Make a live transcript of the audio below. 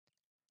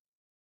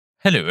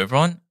Hello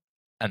everyone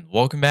and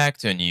welcome back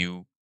to a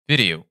new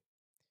video.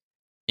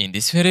 In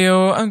this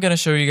video, I'm gonna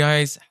show you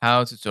guys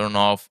how to turn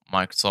off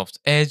Microsoft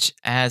Edge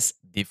as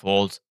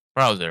default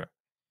browser.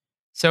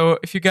 So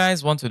if you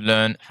guys want to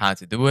learn how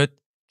to do it,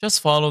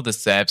 just follow the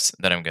steps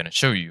that I'm gonna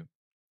show you.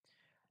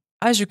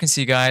 As you can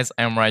see guys,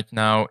 I am right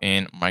now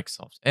in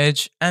Microsoft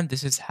Edge and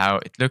this is how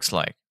it looks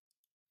like.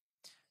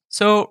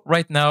 So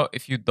right now,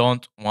 if you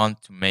don't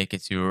want to make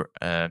it your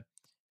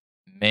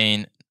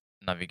main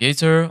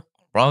navigator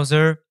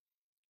browser,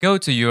 go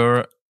to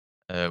your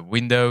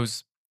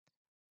Windows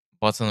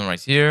button right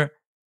here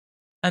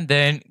and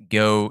then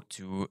go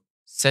to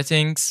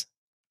settings.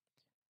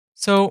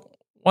 So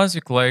once you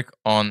click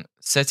on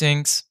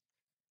settings,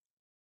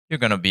 you're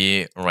going to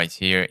be right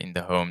here in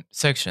the home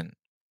section.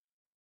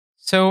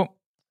 So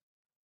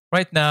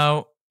right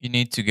now you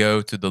need to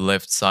go to the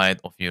left side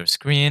of your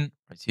screen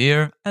right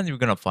here and you're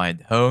going to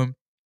find home,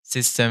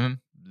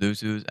 system,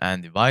 Bluetooth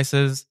and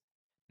devices,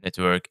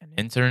 network and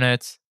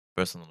internet,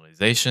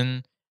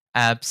 personalization,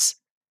 apps.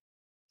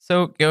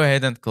 So go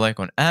ahead and click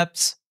on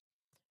apps.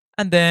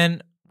 And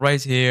then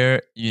right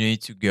here, you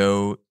need to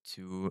go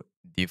to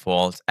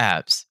default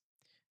apps.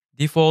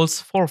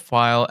 Defaults for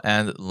file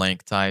and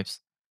link types,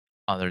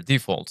 other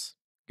defaults.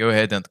 Go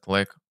ahead and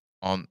click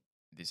on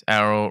this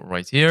arrow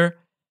right here.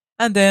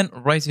 And then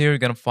right here, you're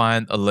going to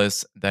find a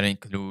list that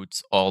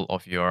includes all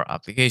of your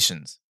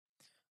applications.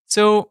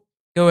 So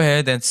go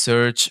ahead and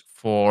search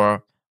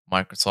for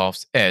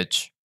Microsoft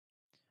Edge.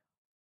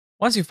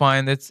 Once you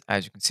find it,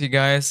 as you can see,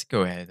 guys,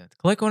 go ahead and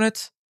click on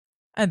it.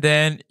 And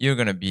then you're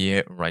going to be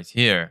right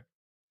here.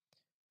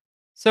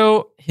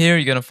 So here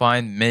you're gonna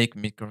find make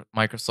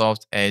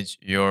Microsoft Edge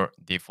your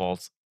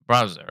default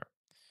browser.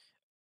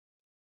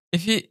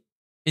 If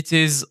it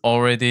is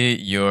already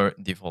your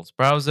default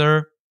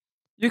browser,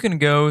 you can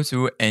go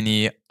to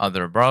any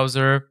other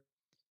browser.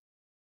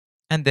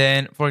 And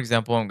then, for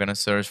example, I'm gonna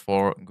search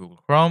for Google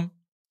Chrome,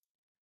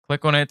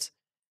 click on it,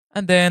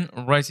 and then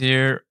right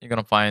here, you're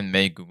gonna find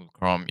make Google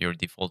Chrome your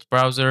default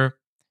browser.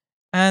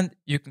 And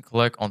you can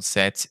click on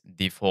set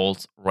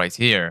default right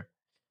here.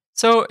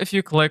 So if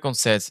you click on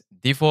set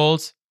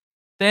default,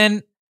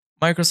 then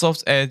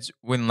Microsoft Edge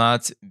will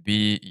not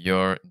be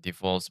your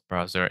default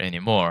browser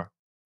anymore.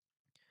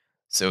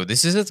 So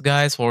this is it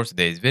guys for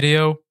today's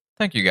video.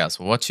 Thank you guys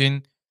for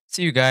watching.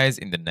 See you guys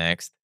in the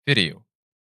next video.